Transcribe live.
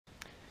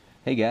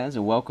Hey guys,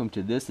 and welcome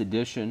to this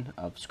edition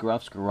of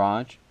Scruff's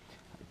Garage.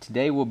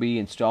 Today we'll be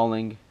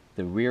installing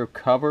the rear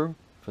cover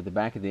for the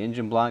back of the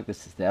engine block.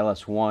 This is the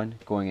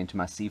LS1 going into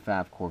my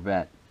C5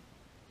 Corvette.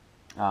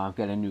 I've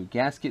got a new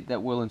gasket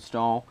that we'll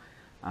install,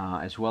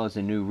 as well as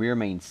a new rear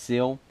main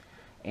seal.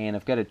 And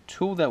I've got a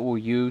tool that we'll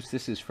use.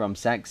 This is from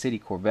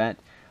SacCity Corvette.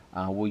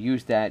 We'll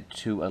use that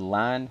to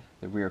align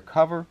the rear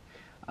cover,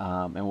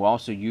 and we'll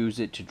also use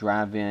it to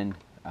drive in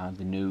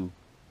the new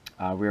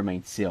rear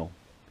main seal.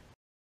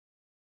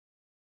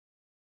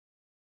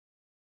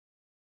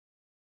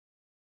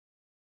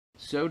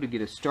 So to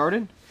get us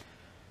started,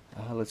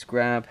 let's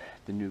grab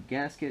the new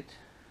gasket.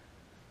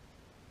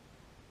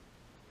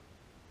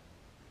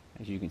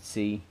 As you can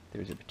see,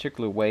 there's a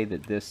particular way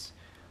that this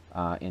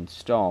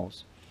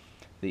installs.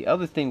 The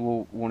other thing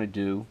we'll want to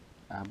do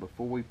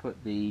before we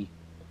put the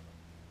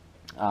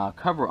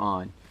cover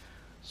on,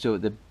 so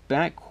at the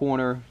back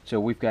corner, so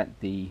we've got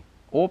the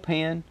oil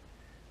pan,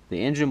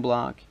 the engine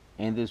block,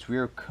 and this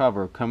rear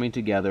cover coming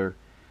together,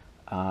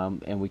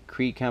 and we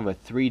create kind of a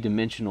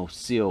three-dimensional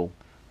seal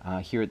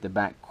here at the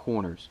back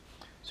corners.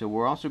 So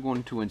we're also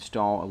going to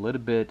install a little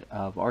bit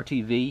of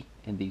RTV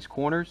in these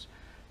corners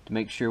to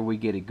make sure we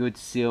get a good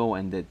seal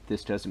and that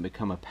this doesn't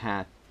become a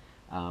path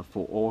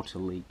for oil to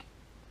leak.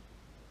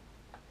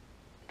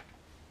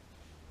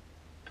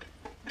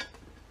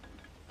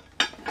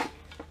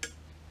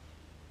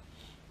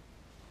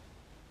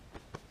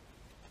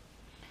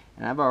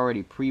 And I've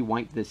already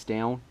pre-wiped this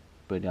down,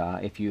 but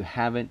if you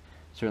haven't,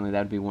 certainly that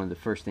would be one of the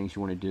first things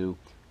you want to do.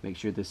 Make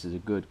sure this is a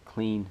good,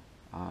 clean,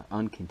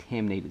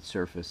 uncontaminated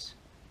surface.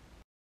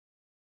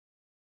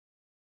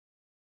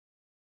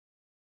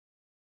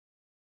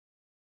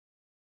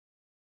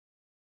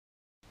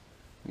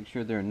 Make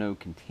sure there are no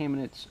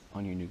contaminants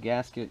on your new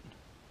gasket.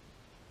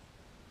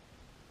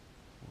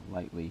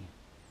 We'll lightly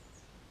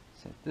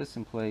set this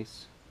in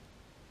place,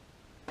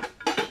 and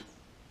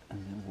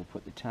then we'll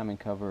put the timing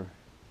cover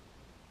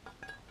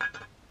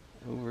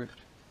over it.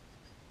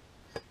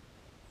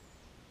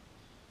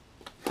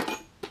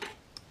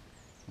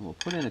 And we'll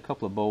put in a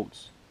couple of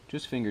bolts,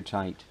 just finger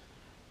tight,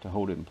 to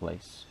hold it in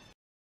place.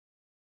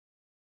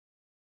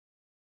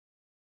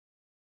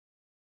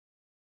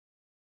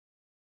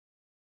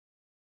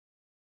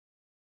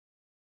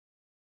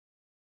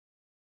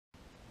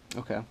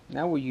 Okay,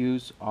 now we'll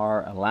use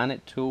our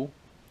AlignIt tool.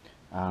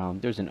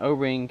 There's an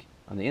O-ring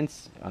on the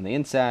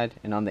inside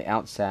and on the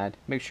outside.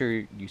 Make sure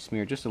you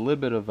smear just a little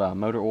bit of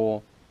motor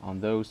oil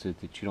on those so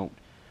that you don't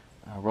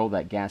roll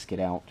that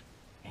gasket out,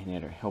 and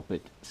it'll help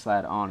it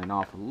slide on and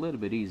off a little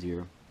bit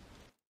easier.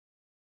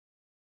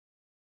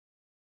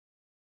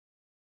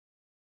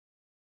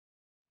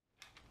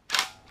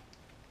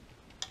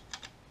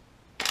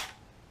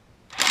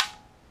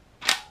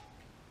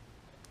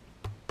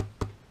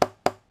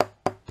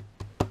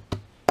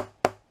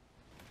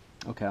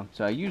 Okay,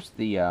 so I used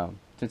the,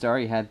 since I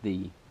already had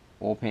the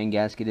oil pan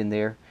gasket in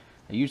there,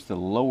 I used the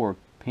lower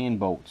pan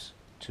bolts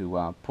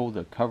to pull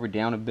the cover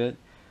down a bit,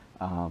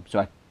 so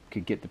I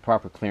could get the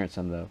proper clearance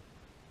on the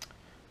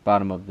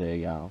bottom of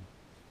the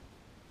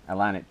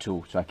AlignIt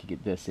tool, so I could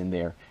get this in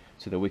there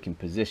so that we can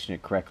position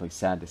it correctly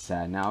side to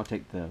side. Now I'll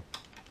take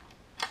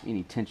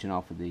any tension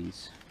off of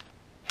these.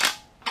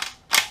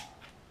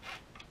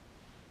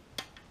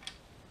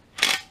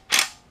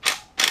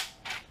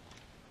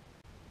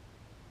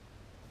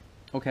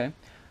 Okay,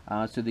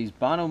 so these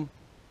bottom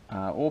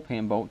oil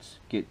pan bolts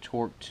get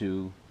torqued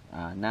to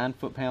 9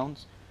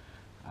 foot-pounds.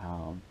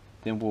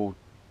 Then we'll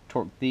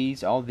torque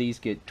these. All these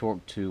get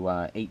torqued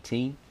to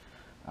 18.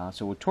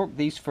 So we'll torque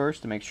these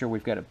first to make sure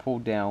we've got it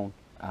pulled down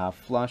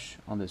flush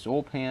on this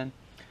oil pan.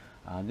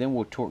 Then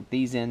we'll torque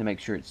these in to make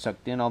sure it's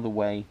sucked in all the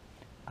way.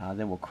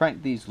 Then we'll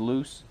crank these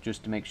loose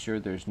just to make sure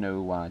there's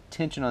no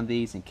tension on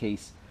these in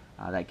case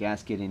that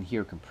gasket in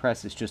here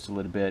compresses just a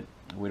little bit.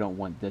 We don't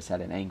want this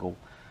at an angle.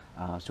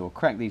 So we'll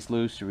crank these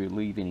loose to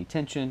relieve any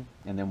tension,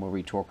 and then we'll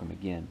retorque them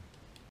again.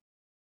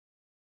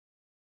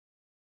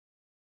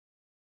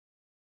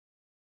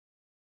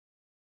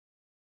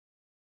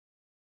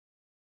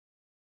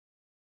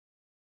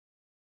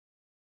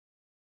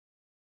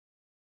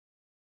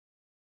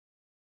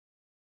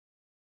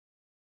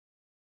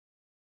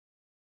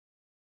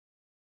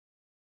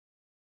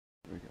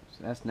 There we go.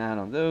 So that's 9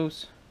 on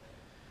those.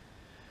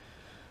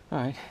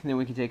 Alright, then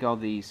we can take all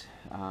these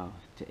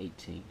to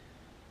 18.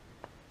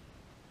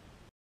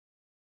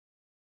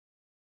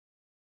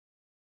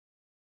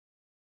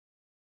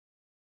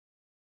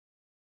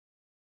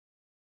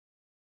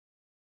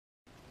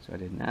 So I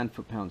did 9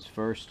 foot-pounds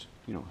first.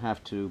 You don't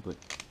have to, but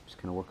just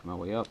kind of working my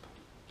way up.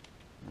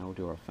 Now we'll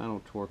do our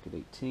final torque at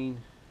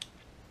 18.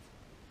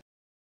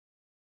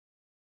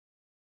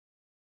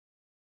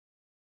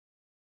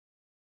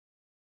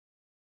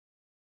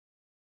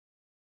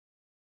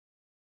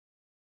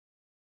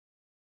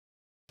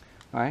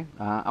 Alright,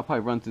 I'll probably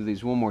run through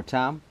these one more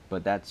time,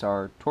 but that's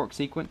our torque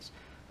sequence.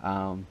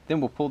 Then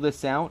we'll pull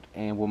this out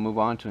and we'll move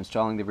on to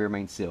installing the rear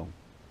main seal.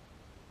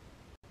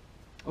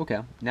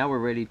 Okay, now we're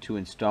ready to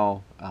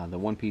install the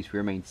one-piece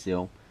rear main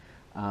seal.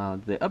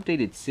 The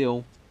updated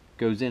seal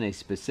goes in a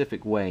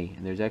specific way,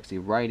 and there's actually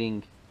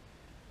writing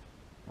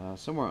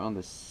somewhere on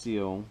the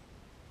seal.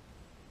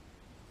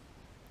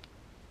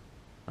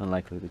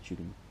 Unlikely that you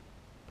can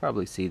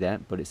probably see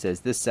that, but it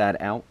says this side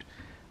out,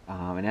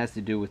 and it has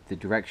to do with the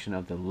direction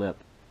of the lip.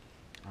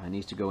 It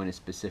needs to go in a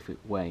specific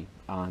way.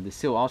 The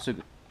seal also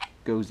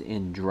goes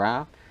in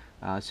dry,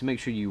 so make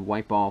sure you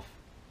wipe off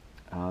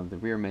the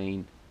rear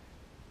main,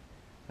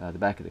 the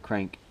back of the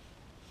crank,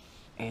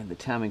 and the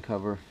timing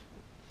cover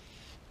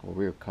or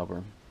rear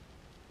cover.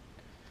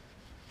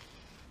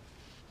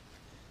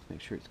 Make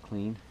sure it's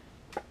clean.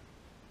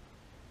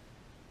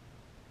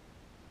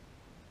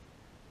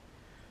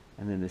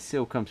 And then the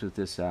seal comes with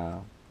this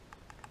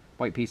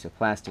white piece of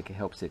plastic. It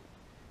helps it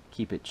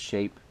keep its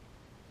shape.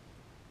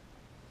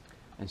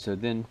 And so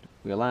then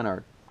we align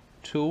our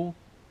tool,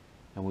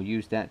 and we'll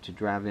use that to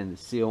drive in the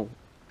seal.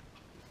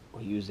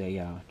 We'll use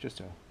just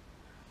a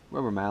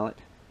rubber mallet.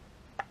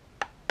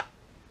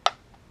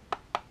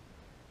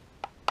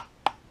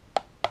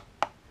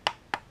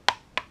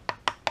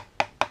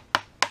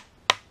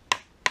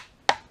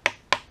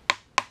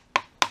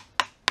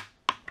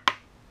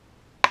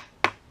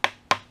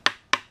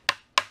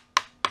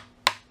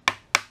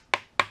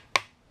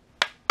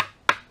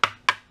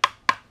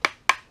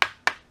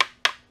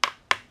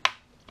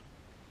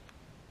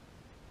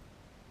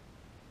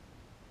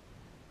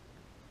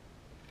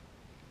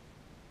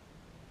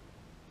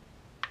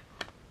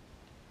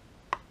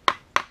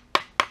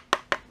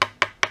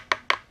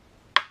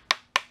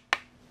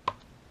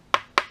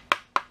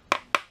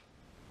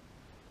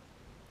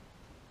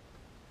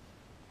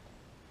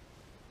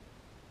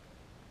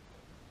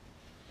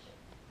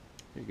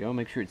 There you go.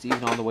 Make sure it's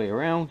even all the way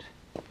around.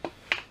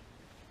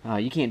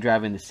 You can't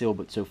drive in the seal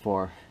but so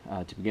far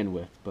to begin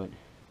with, but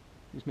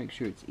just make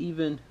sure it's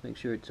even, make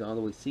sure it's all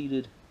the way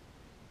seated,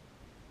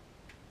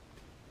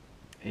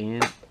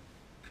 and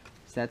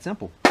it's that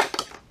simple.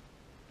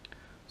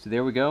 So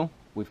there we go.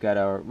 We've got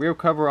our rear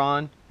cover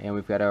on, and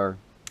we've got our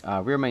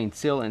rear main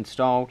seal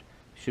installed.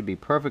 Should be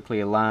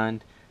perfectly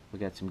aligned. We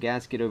got some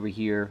gasket over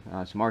here,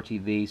 some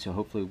RTV, so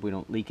hopefully we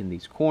don't leak in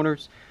these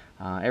corners.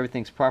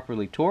 Everything's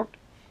properly torqued.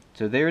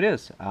 So there it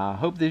is.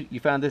 Hope that you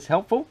found this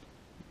helpful.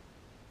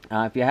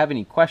 If you have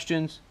any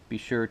questions, be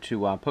sure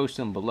to post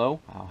them below.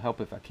 I'll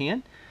help if I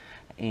can.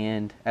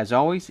 And as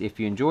always, if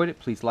you enjoyed it,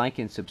 please like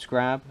and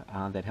subscribe.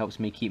 That helps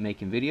me keep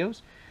making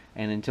videos.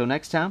 And until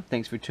next time,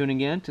 thanks for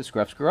tuning in to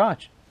Scruff's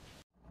Garage.